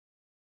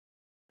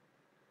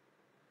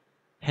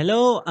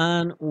Hello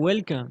and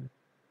welcome.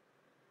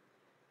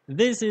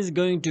 This is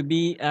going to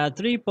be a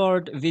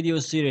three-part video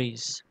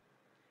series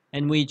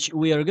in which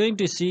we are going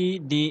to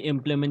see the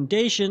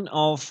implementation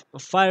of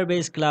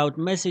Firebase Cloud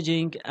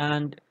Messaging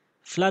and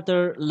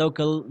Flutter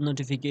local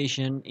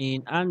notification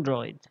in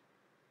Android.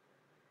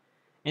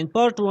 In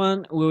part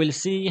 1, we will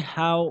see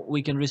how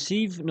we can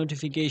receive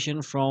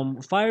notification from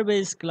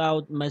Firebase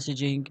Cloud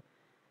Messaging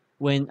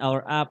when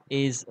our app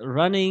is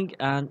running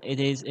and it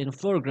is in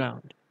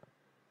foreground.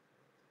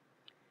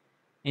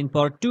 In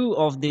part 2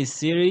 of this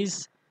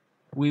series,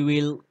 we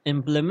will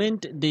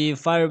implement the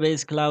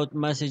Firebase Cloud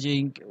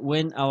Messaging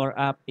when our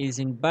app is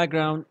in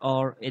background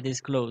or it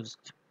is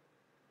closed.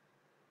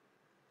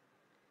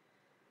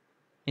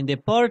 In the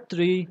part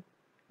 3,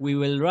 we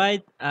will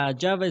write a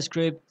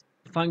JavaScript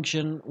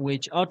function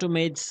which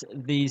automates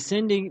the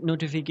sending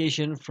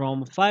notification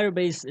from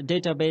Firebase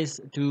database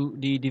to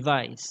the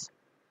device.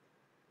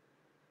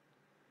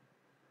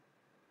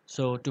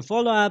 So to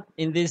follow up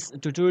in this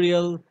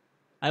tutorial,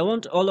 I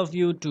want all of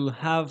you to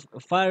have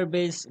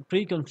Firebase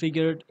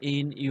pre-configured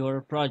in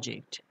your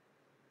project.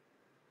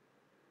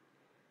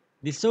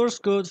 The source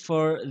code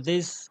for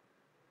this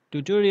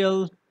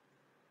tutorial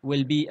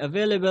will be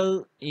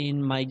available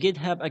in my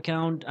GitHub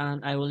account,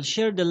 and I will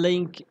share the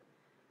link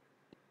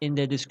in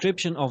the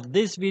description of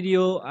this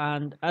video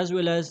and as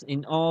well as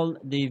in all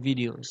the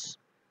videos.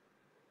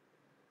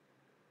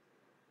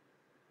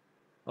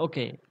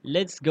 Okay,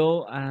 let's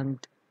go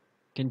and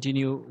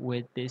continue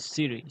with this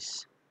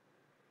series.